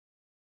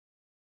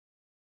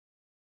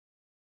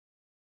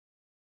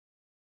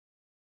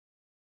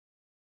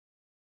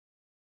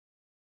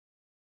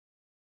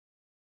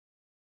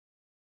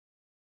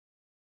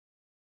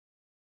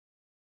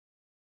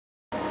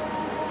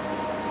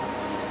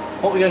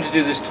What we're going to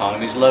do this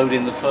time is load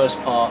in the first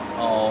part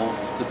of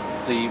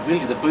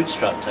really the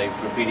bootstrap tape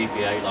for a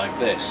PDP8 like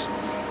this.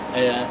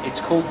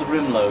 It's called the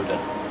rim loader,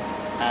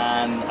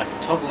 and I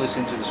can toggle this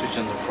into the switch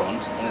on the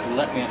front and it'll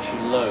let me actually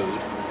load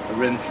a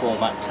rim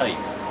format tape.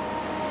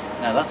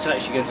 Now that's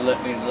actually going to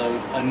let me load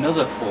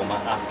another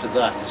format after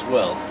that as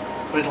well,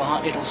 but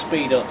it'll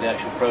speed up the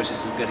actual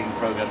process of getting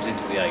programs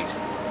into the 8.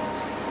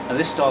 And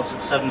this starts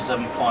at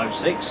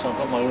 7756, so I've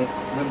got my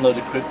rim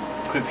loader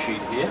crib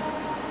sheet here.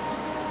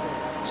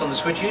 So on the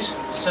switches,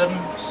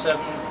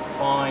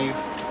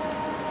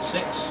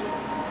 7756,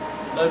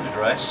 load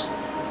address,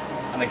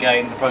 and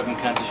again the program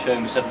counter is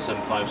showing me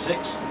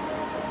 7756.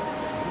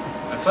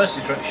 And first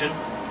instruction,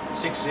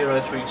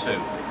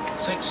 6032.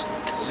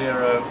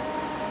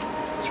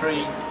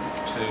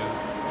 6032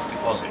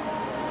 deposit.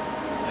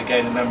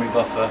 Again the memory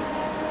buffer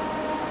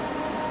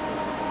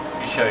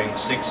is showing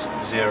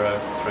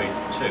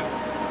 6032.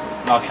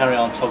 And I'll carry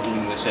on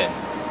toggling this in.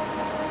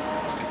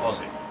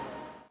 Deposit.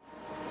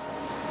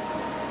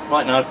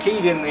 Right, now I've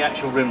keyed in the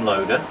actual rim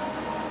loader,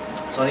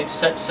 so I need to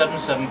set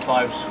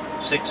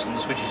 7756 on the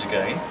switches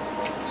again.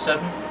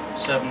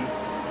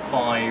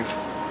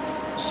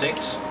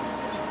 7756,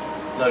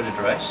 load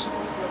address.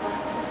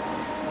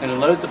 I'm going to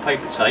load the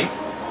paper tape.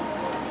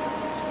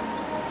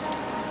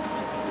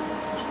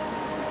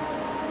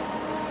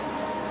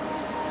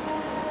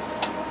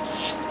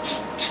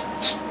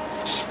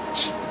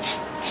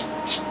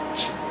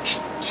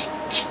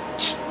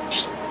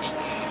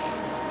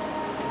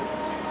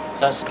 So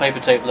that's the paper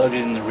tape loaded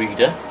in the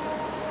reader.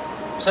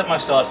 Set my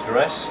start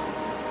address.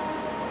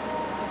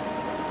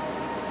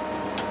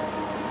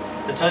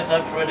 The tape's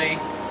ready,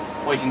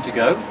 waiting to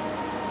go.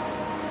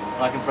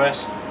 And I can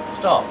press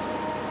start.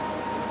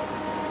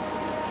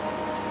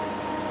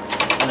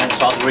 And then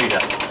start the reader.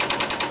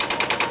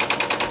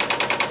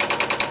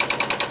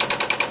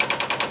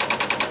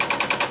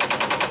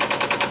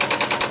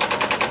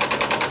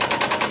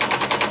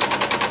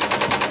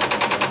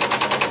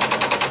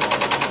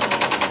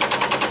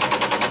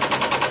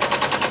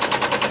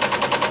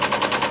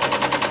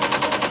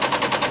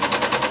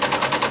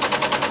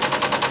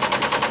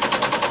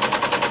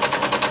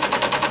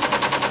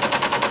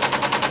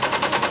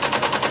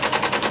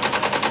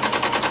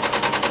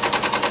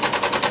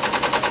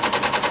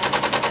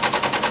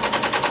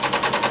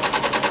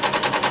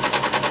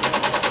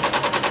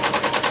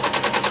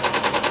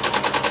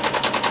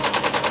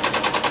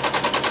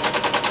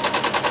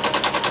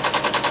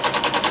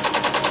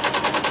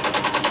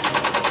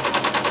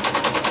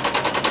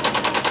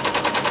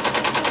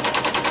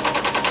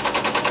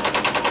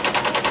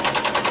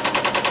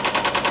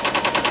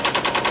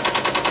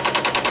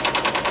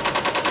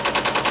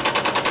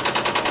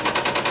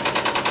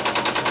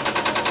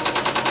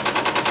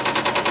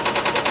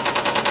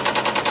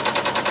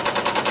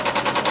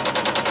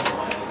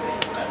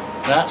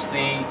 That's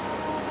the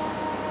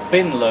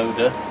bin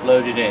loader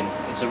loaded in.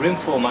 It's a rim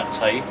format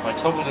tape. I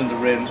toggled in the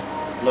rim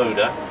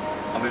loader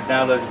and we've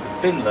now loaded the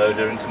bin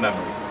loader into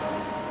memory.